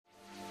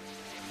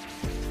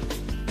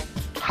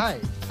Hi,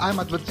 I'm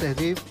Advait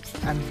Sehdev,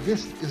 and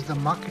this is the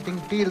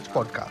Marketing Tales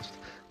podcast,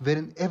 where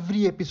in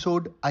every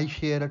episode I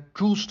share a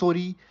true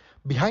story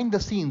behind the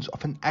scenes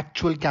of an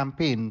actual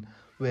campaign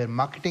where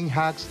marketing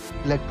hacks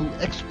led to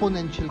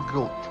exponential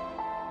growth.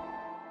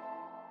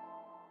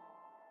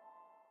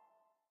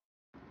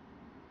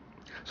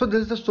 So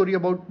this is the story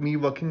about me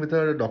working with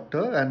a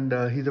doctor, and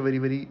he's a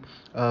very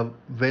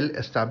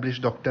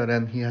well-established doctor,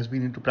 and he has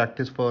been into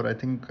practice for I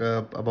think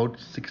about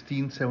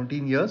 16,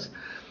 17 years.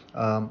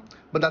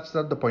 But that's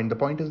not the point. The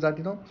point is that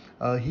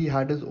he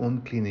had his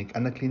own clinic,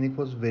 and the clinic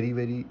was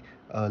very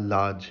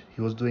large.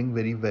 He was doing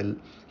very well.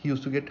 He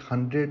used to get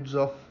hundreds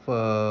of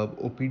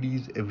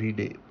OPDs every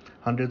day,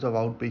 hundreds of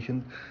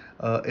outpatients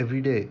every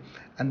day,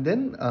 and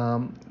then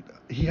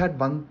he had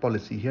one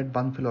policy, he had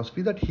one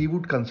philosophy that he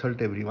would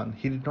consult everyone.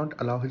 He did not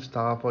allow his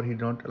staff or he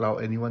did not allow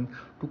anyone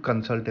to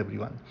consult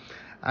everyone.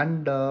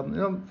 And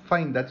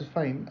fine, that is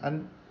fine.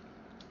 And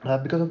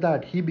because of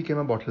that, he became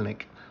a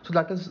bottleneck. So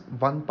that is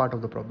one part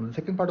of the problem. The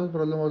second part of the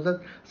problem was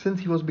that since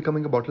he was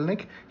becoming a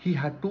bottleneck, he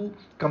had to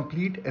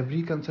complete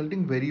every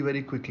consulting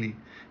very quickly.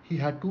 He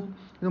had to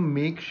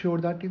make sure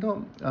that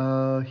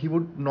he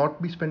would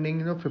not be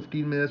spending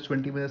 15 minutes,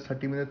 20 minutes,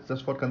 30 minutes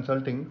just for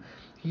consulting.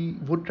 He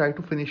would try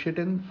to finish it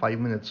in 5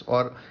 minutes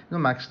or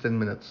max 10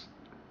 minutes.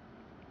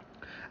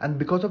 And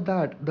because of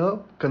that, the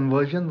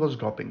conversion was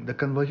dropping. The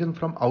conversion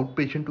from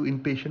outpatient to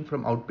inpatient,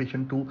 from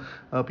outpatient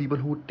to people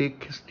who would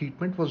take his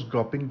treatment, was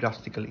dropping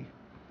drastically.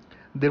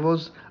 There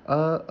was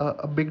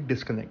a big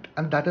disconnect,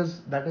 and that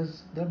is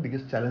the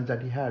biggest challenge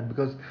that he had,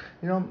 because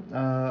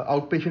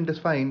outpatient is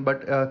fine,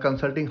 but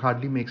consulting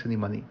hardly makes any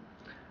money.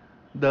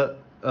 The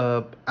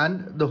uh,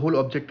 and the whole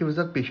objective is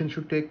that patient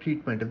should take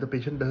treatment. If the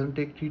patient doesn't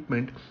take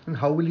treatment, then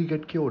how will he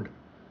get cured?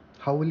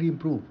 How will he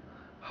improve?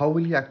 How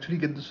will he actually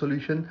get the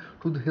solution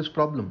to his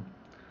problem?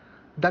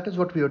 That is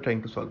what we are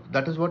trying to solve.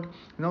 That is what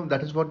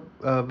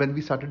when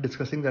we started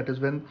discussing, that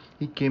is when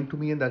he came to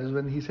me, and that is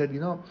when he said,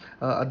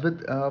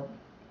 Advait,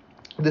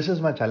 this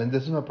is my challenge,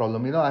 this is my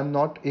problem, I'm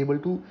not able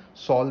to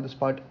solve this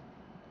part.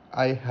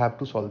 I have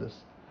to solve this.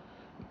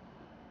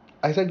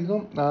 I said,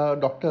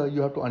 doctor,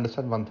 you have to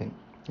understand one thing.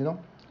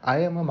 I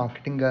am a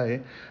marketing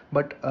guy,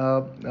 but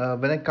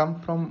when I come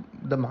from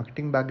the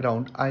marketing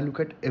background, I look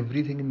at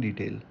everything in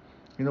detail.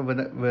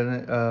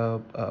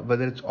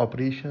 Whether it's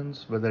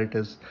operations, whether it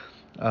is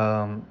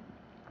um,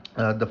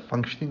 the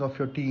functioning of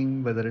your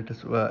team, whether it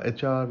is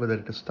HR, whether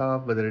it is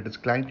staff, whether it is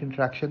client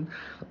interaction,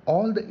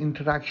 all the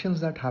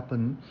interactions that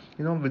happen,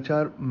 which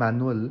are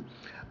manual,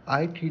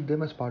 I treat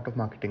them as part of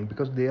marketing,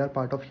 because they are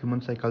part of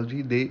human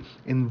psychology. They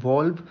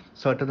involve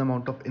certain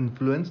amount of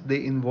influence.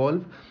 They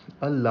involve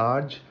a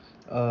large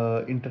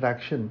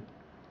interaction,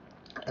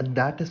 and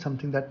that is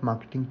something that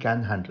marketing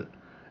can handle,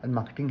 and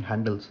marketing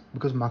handles,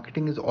 because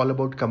marketing is all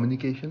about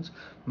communications.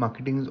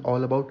 Marketing is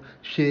all about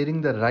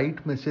sharing the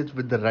right message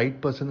with the right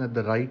person at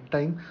the right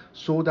time,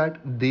 so that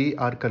they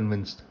are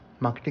convinced.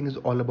 Marketing is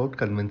all about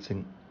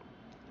convincing.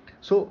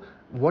 So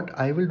what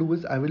I will do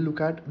is, I will look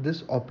at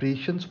this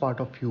operations part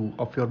of you,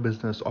 of your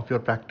business, of your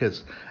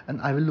practice, and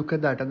I will look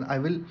at that, and I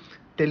will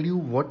tell you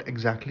what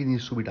exactly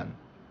needs to be done.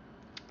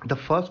 The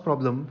first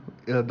problem,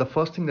 the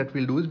first thing that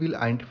we'll do is we'll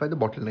identify the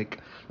bottleneck.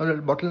 Now the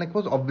bottleneck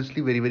was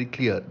obviously very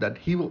clear, that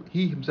he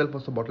himself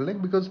was the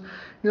bottleneck, because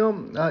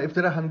if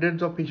there are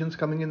hundreds of patients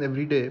coming in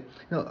every day,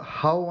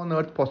 how on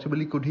earth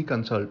possibly could he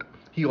consult?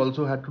 He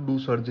also had to do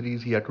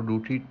surgeries, he had to do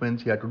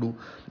treatments, he had to do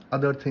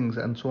other things,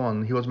 and so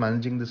on. He was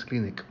managing this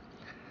clinic.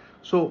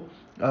 So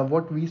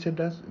what we said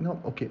is,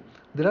 okay,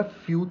 there are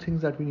few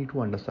things that we need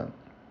to understand.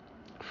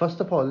 First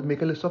of all,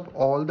 make a list of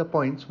all the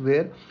points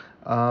where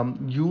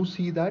you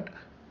see that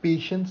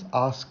patients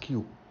ask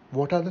you.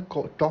 What are the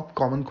top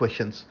common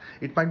questions?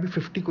 It might be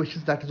 50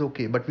 questions, that is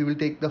okay, but we will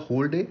take the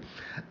whole day,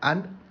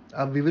 and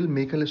we will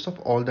make a list of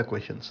all the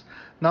questions.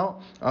 Now,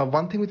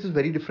 one thing which is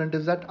very different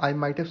is that I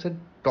might have said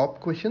top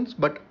questions,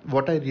 but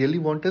what I really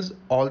want is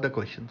all the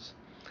questions.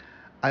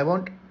 I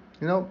want,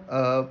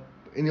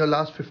 in your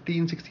last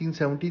 15, 16,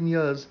 17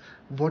 years,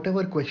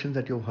 whatever questions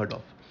that you've heard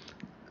of,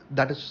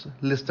 that is,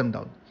 list them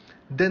down.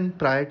 Then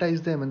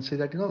prioritize them and say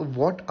that,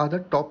 what are the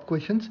top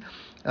questions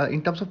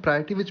in terms of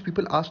priority which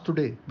people ask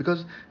today,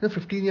 because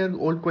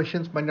 15-year-old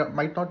questions might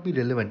not be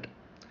relevant.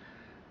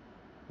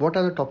 What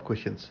are the top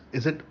questions?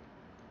 Is it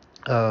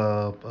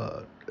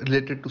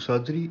related to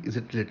surgery? Is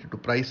it related to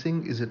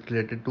pricing? Is it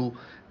related to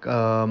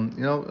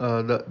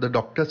the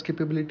doctor's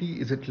capability?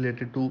 Is it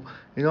related to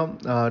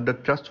the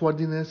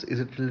trustworthiness? Is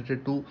it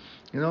related to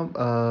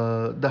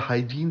the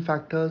hygiene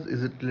factors?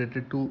 Is it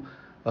related to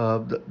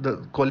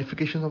the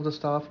qualifications of the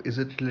staff? Is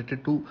it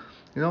related to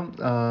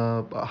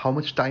how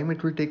much time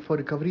it will take for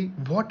recovery?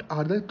 What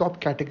are the top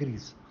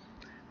categories?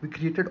 We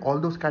created all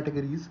those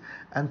categories,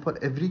 and for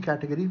every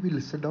category we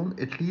listed down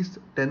at least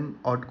 10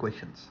 odd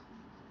questions.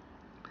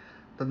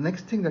 The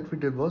next thing that we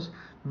did was,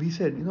 we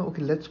said,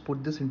 okay, let's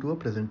put this into a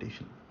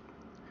presentation.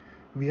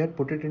 We had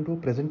put it into a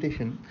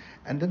presentation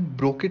and then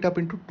broke it up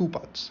into two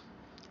parts.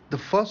 The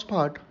first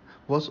part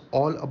was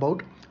all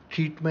about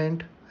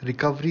treatment,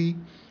 recovery,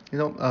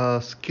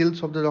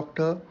 skills of the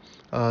doctor,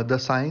 the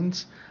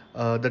science,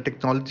 the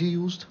technology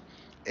used,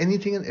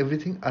 anything and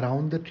everything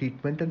around the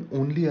treatment and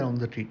only around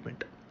the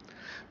treatment.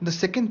 The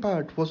second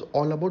part was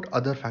all about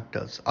other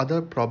factors,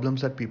 other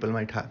problems that people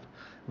might have,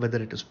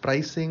 whether it is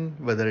pricing,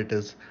 whether it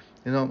is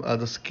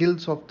the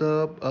skills of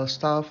the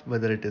staff,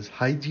 whether it is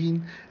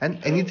hygiene, and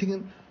so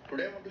anything.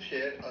 Today I want to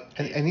share a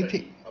and case anything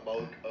study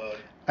about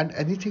and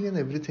anything and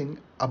everything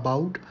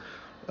about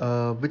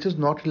which is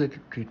not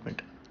related to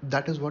treatment.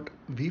 That is what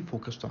we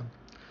focused on.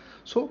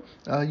 So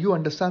you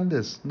understand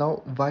this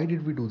now. Why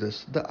did we do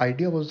this? The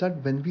idea was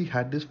that when we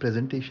had these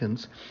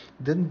presentations,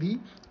 then we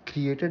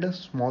created a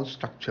small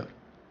structure.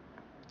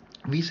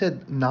 We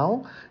said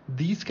now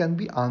these can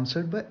be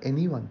answered by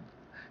anyone.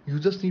 You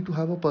just need to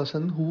have a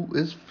person who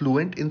is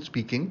fluent in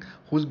speaking,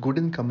 who is good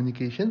in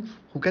communication,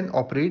 who can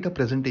operate a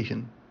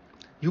presentation.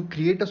 You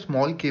create a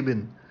small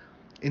cabin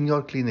in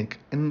your clinic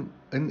in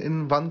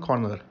one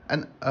corner,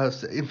 and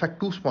in fact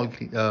two small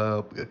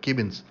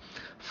cabins.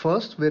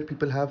 First, where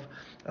people have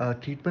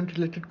treatment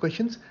related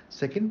questions.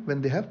 Second,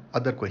 when they have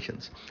other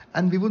questions,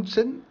 and we would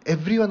send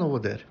everyone over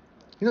there.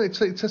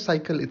 It's a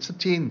cycle, it's a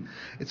chain,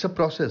 it's a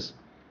process.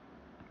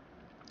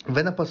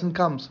 When a person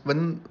comes to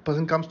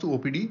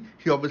OPD,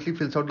 he obviously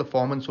fills out the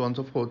form and so on and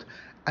so forth,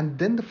 and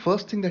then the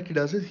first thing that he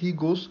does is he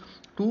goes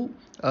to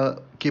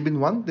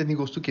cabin 1, then he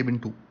goes to cabin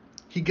 2.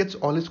 He gets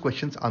all his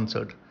questions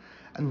answered,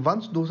 and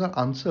once those are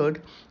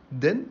answered,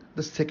 then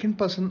the second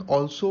person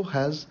also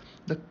has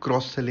the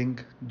cross-selling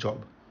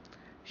job.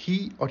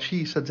 He or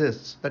she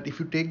suggests that if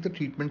you take the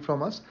treatment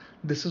from us,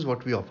 this is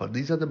what we offer,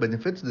 these are the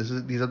benefits,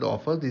 these are the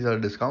offers, these are the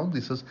discounts,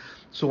 this is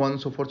so on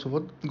and so forth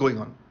going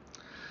on.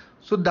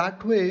 So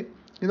that way,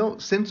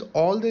 since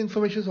all the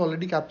information is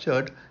already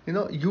captured,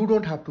 you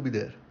don't have to be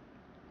there.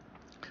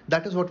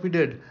 That is what we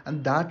did,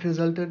 and that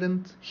resulted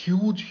in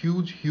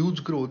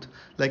huge growth,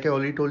 like I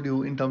already told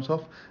you, in terms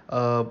of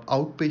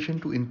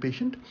outpatient to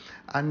inpatient.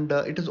 And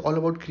it is all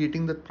about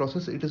creating that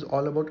process. It is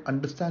all about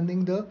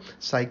understanding the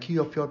psyche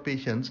of your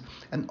patients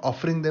and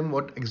offering them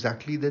what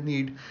exactly they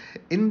need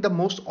in the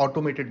most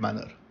automated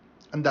manner.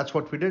 And that's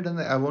what we did,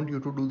 and I want you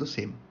to do the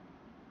same.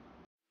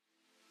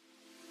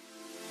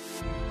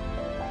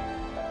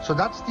 So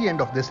that's the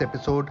end of this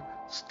episode.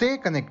 Stay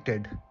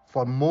connected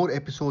for more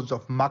episodes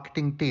of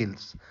Marketing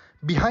Tales,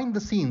 behind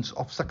the scenes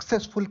of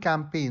successful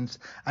campaigns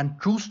and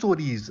true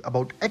stories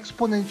about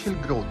exponential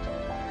growth.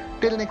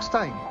 Till next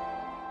time.